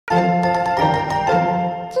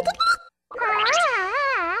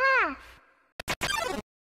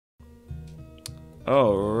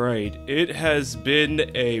Alright, it has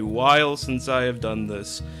been a while since I have done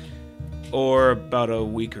this. Or about a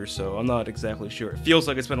week or so, I'm not exactly sure. It feels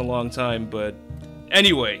like it's been a long time, but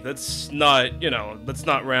anyway, let's not, let's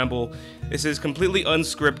not ramble. This is completely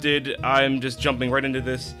unscripted, I'm just jumping right into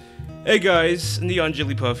this. Hey guys,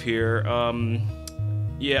 NeonJP here.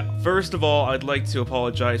 Yeah, first of all, I'd like to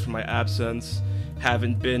apologize for my absence.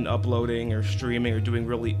 Haven't been uploading or streaming or doing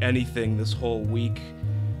really anything this whole week.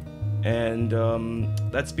 And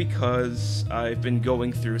that's because I've been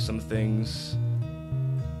going through some things,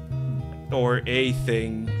 or a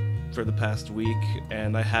thing, for the past week,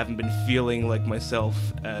 and I haven't been feeling like myself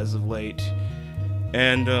as of late.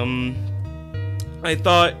 And I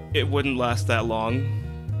thought it wouldn't last that long,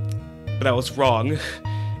 but I was wrong.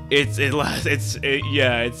 It's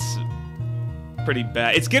pretty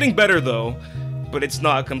bad. It's getting better though, but it's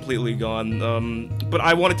not completely gone. But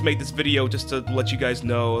I wanted to make this video just to let you guys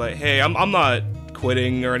know that, hey, I'm not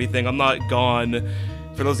quitting or anything. I'm not gone.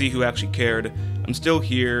 For those of you who actually cared, I'm still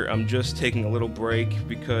here. I'm just taking a little break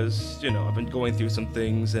because, I've been going through some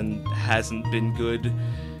things and it hasn't been good.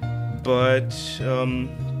 But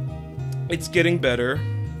it's getting better,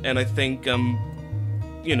 and I think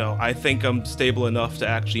I think I'm stable enough to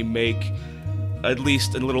actually make at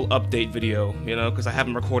least a little update video, because I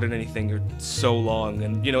haven't recorded anything in so long,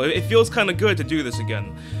 and, it feels kind of good to do this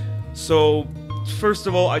again. So, first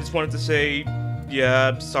of all, I just wanted to say,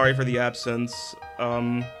 yeah, sorry for the absence.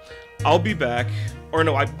 I'll be back. Or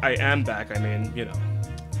no, I am back, I mean,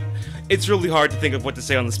 It's really hard to think of what to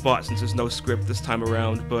say on the spot since there's no script this time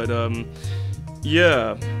around, but,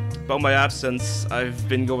 yeah. About my absence, I've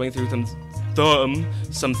been going through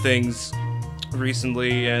some things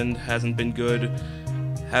recently and hasn't been good.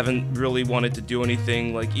 Haven't really wanted to do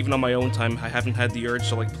anything, like, even on my own time, I haven't had the urge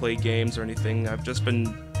to, like, play games or anything. I've just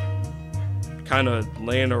been kind of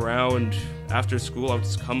laying around. After school, I'll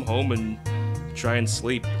just come home and try and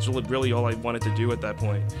sleep. It's really all I wanted to do at that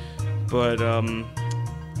point. But,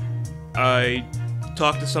 I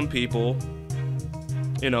talked to some people,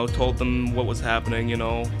 told them what was happening,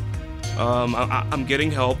 I'm getting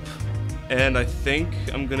help, and I think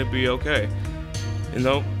I'm gonna be okay.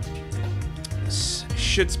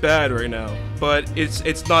 Shit's bad right now, but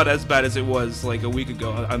it's not as bad as it was like a week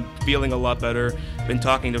ago. I'm feeling a lot better. Been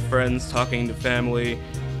talking to friends, talking to family.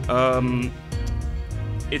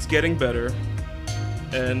 It's getting better,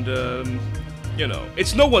 and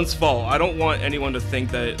it's no one's fault. I don't want anyone to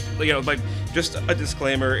think that, like, just a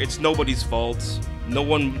disclaimer, it's nobody's fault. No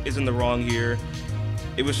one is in the wrong here.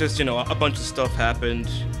 It was just, a bunch of stuff happened.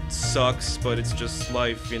 It sucks, but it's just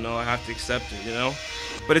life, I have to accept it,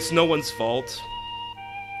 But it's no one's fault.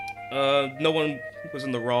 No one was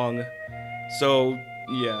in the wrong. So,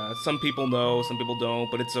 yeah, some people know, some people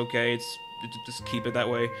don't, but it's okay. Just keep it that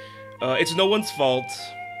way. It's no one's fault.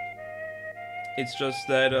 It's just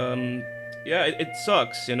that, yeah, it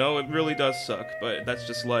sucks, it really does suck, but that's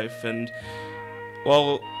just life, and,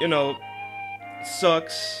 well, it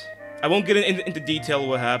sucks. I won't get into detail of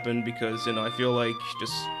what happened because, I feel like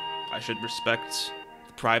I should respect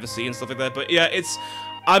privacy and stuff like that, but yeah,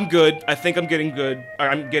 I'm good. I think I'm getting good.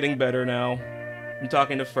 I'm getting better now. I'm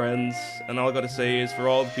talking to friends, and all I gotta say is, for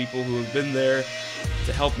all the people who have been there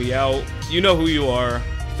to help me out, you know who you are.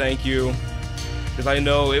 Thank you. Because I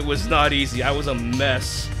know it was not easy. I was a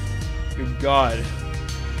mess. Good God.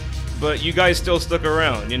 But you guys still stuck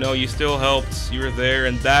around, you still helped, you were there,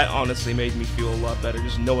 and that honestly made me feel a lot better,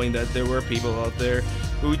 just knowing that there were people out there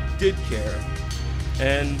who did care.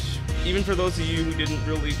 And even for those of you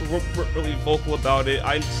who weren't really vocal about it,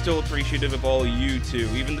 I'm still appreciative of all of you too.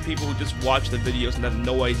 Even the people who just watch the videos and have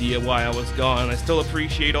no idea why I was gone, I still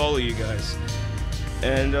appreciate all of you guys.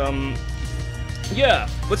 And, yeah,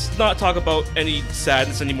 let's not talk about any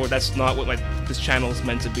sadness anymore. That's not what this channel is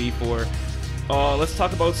meant to be for. Let's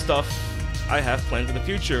talk about stuff I have planned for the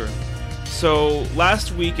future. So,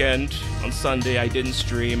 last weekend, on Sunday, I didn't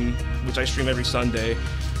stream, which I stream every Sunday,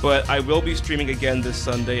 but I will be streaming again this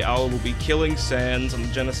Sunday. I will be killing Sans on the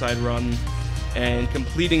Genocide run, and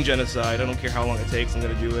completing Genocide. I don't care how long it takes, I'm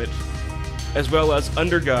gonna do it. As well as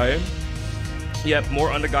Underguy. Yep, more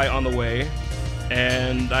Underguy on the way.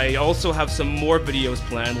 And I also have some more videos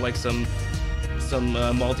planned, like some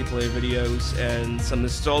multiplayer videos and some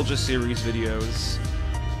nostalgia series videos,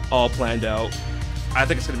 all planned out. I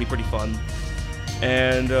think it's gonna be pretty fun.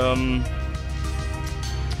 And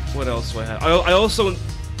what else do I have?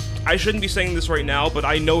 I shouldn't be saying this right now, but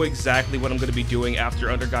I know exactly what I'm gonna be doing after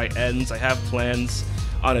Underguy ends. I have plans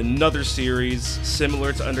on another series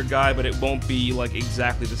similar to Underguy, but it won't be like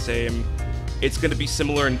exactly the same. It's gonna be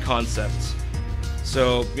similar in concept.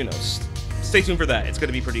 So, stay tuned for that. It's going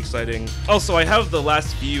to be pretty exciting. Also, I have the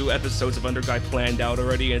last few episodes of Under Guy planned out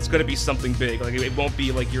already, and it's going to be something big. Like, it won't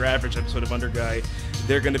be like your average episode of Under Guy.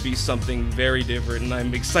 They're going to be something very different, and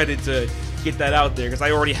I'm excited to get that out there, because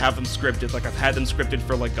I already have them scripted. Like, I've had them scripted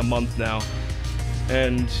for like a month now.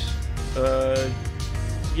 And,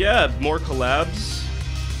 yeah, more collabs.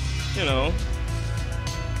 You know,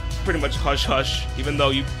 pretty much hush-hush, even though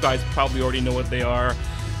you guys probably already know what they are.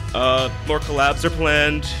 More collabs are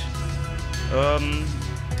planned.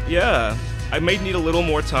 Yeah, I may need a little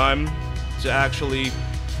more time to actually,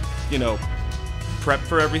 you know, prep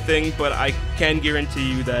for everything, but I can guarantee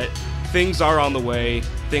you that things are on the way,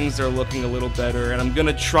 things are looking a little better, and I'm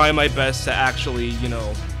gonna try my best to actually, you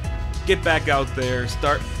know, get back out there,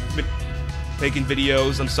 start making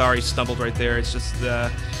videos. I'm sorry, stumbled right there, it's just,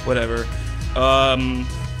 whatever.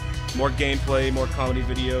 More gameplay, more comedy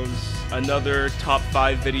videos. Another top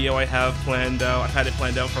 5 video I have planned out. I've had it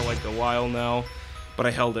planned out for like a while now, but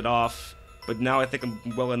I held it off. But now I think I'm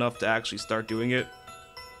well enough to actually start doing it.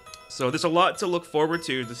 So there's a lot to look forward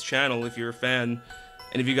to this channel if you're a fan,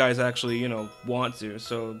 and if you guys actually, you know, want to.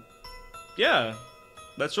 So yeah,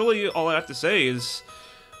 that's really all I have to say is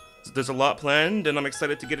there's a lot planned, and I'm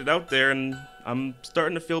excited to get it out there, and I'm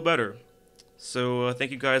starting to feel better. So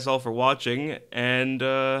thank you guys all for watching, and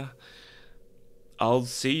I'll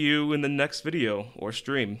see you in the next video or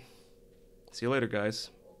stream. See you later,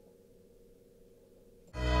 guys.